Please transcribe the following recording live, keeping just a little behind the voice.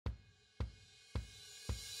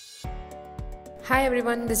Hi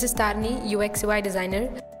everyone, this is Tarni, UX UI designer.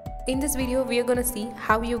 In this video, we are going to see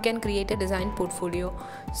how you can create a design portfolio.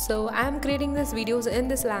 So I am creating these videos in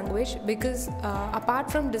this language because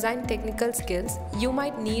apart from design technical skills, you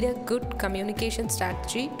might need a good communication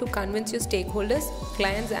strategy to convince your stakeholders,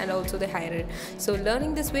 clients and also the hirer. So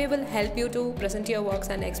learning this way will help you to present your works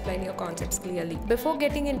and explain your concepts clearly. Before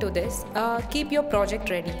getting into this, keep your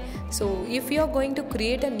project ready. So if you are going to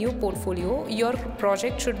create a new portfolio, your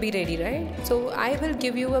project should be ready, right? So I will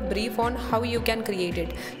give you a brief on how you can create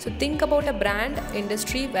it. So think about a brand,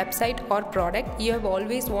 industry, website or product you have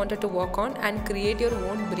always wanted to work on and create your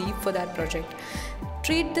own brief for that project.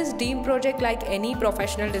 Treat this dream project like any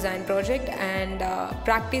professional design project and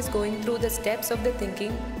practice going through the steps of the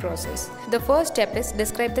thinking process. The first step is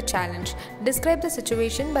describe the challenge. Describe the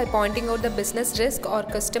situation by pointing out the business risk or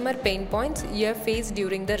customer pain points you have faced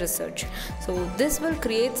during the research. So this will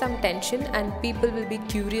create some tension and people will be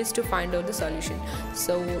curious to find out the solution.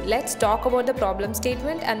 So let's talk about the problem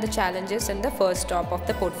statement and the challenges in the first stop of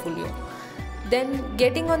the portfolio. Then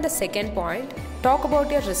getting on the second point, talk about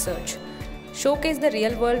your research. Showcase the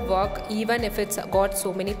real world work even if it's got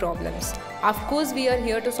so many problems. Of course, we are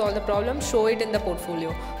here to solve the problem, show it in the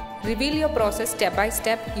portfolio. Reveal your process step by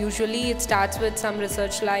step. Usually it starts with some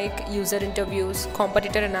research like user interviews,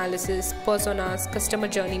 competitor analysis, personas, customer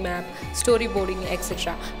journey map, storyboarding,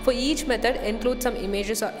 etc. For each method, include some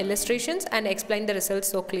images or illustrations and explain the results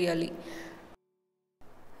so clearly.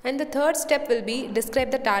 And the third step will be describe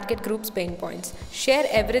the target group's pain points. Share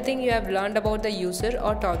everything you have learned about the user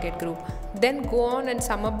or target group. Then go on and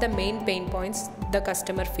sum up the main pain points the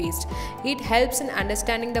customer faced. It helps in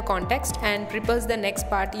understanding the context and prepares the next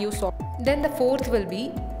part you solve. Then the fourth will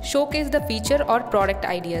be showcase the feature or product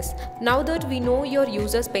ideas. Now that we know your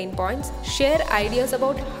users' pain points, share ideas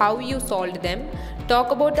about how you solved them.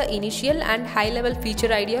 Talk about the initial and high-level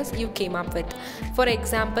feature ideas you came up with. For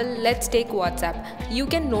example, let's take WhatsApp. You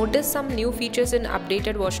can notice some new features in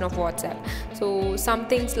updated version of WhatsApp. So some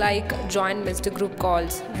things like join missed group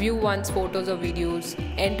calls, view one's photos or videos,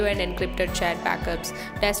 end-to-end encrypted chat backups,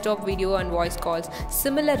 desktop video and voice calls.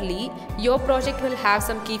 Similarly, your project will have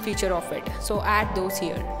some key feature of it. So add those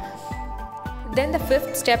here. Then the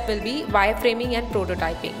fifth step will be wireframing and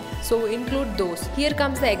prototyping. So include those. Here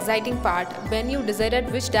comes the exciting part. When you decided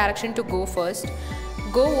which direction to go first,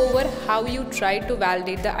 go over how you tried to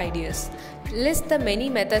validate the ideas. List the many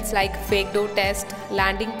methods like fake door test,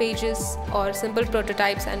 landing pages or simple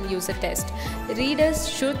prototypes and user test. Readers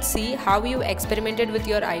should see how you experimented with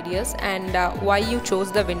your ideas and why you chose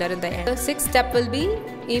the winner in the end. The sixth step will be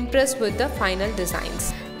impressed with the final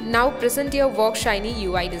designs. Now present your work shiny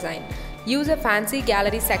UI design. Use a fancy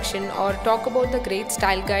gallery section or talk about the great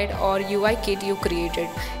style guide or UI kit you created.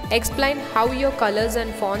 Explain how your colors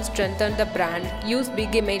and fonts strengthen the brand. Use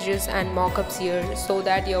big images and mockups here so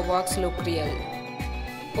that your works look real.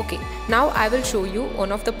 Okay, now I will show you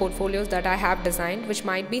one of the portfolios that I have designed which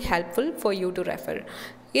might be helpful for you to refer.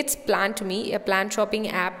 It's Plan2Me, a plan shopping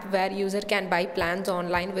app where user can buy plans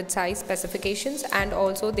online with size specifications and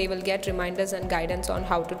also they will get reminders and guidance on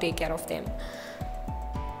how to take care of them.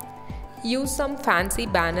 Use some fancy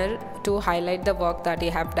banner to highlight the work that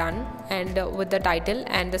you have done and with the title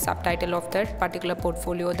and the subtitle of that particular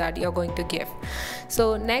portfolio that you're going to give.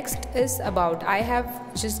 So next is about, I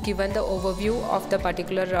have just given the overview of the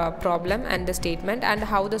particular problem and the statement and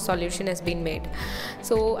how the solution has been made.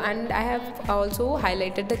 So and I have also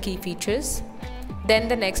highlighted the key features. Then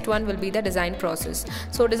the next one will be the design process.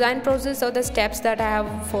 So design process are the steps that I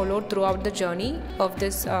have followed throughout the journey of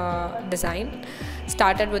this design.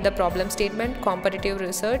 Started with the problem statement, competitive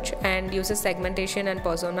research and user segmentation and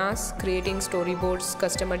personas, creating storyboards,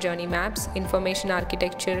 customer journey maps, information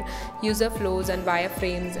architecture, user flows and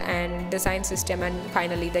wireframes and design system and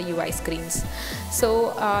finally the UI screens.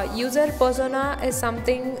 So user persona is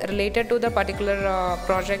something related to the particular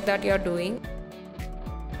project that you are doing.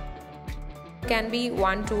 Can be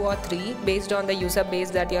 1, 2 or 3 based on the user base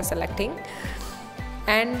that you are selecting.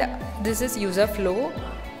 And this is user flow.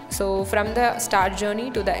 So from the start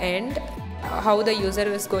journey to the end, how the user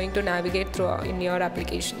is going to navigate through in your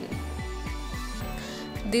application.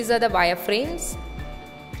 These are the wireframes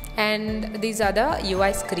and these are the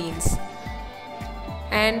UI screens.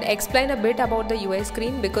 And explain a bit about the UI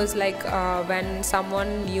screen because like when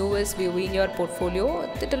someone new is viewing your portfolio,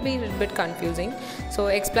 it will be a little bit confusing. So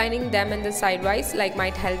explaining them in the sidewise like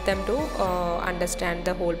might help them to understand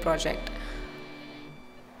the whole project.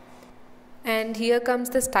 And here comes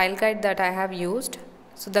the style guide that I have used.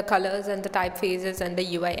 So the colors and the typefaces and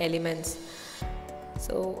the UI elements.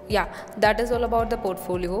 So yeah, that is all about the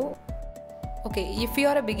portfolio. Okay, if you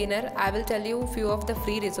are a beginner, I will tell you few of the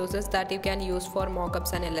free resources that you can use for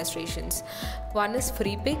mockups and illustrations. One is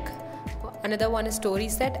FreePic, another one is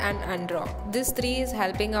StorySet and Undraw. This three is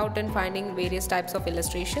helping out in finding various types of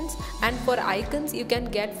illustrations. And for icons, you can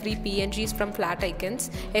get free PNGs from Flat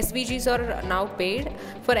Icons. SVGs are now paid.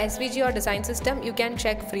 For SVG or design system, you can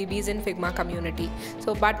check Freebies in Figma community.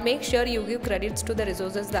 But make sure you give credits to the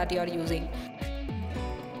resources that you are using.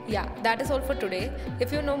 Yeah, that is all for today.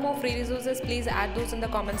 If you know more free resources, please add those in the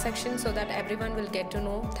comment section so that everyone will get to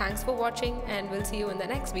know. Thanks for watching and we'll see you in the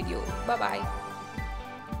next video. Bye bye.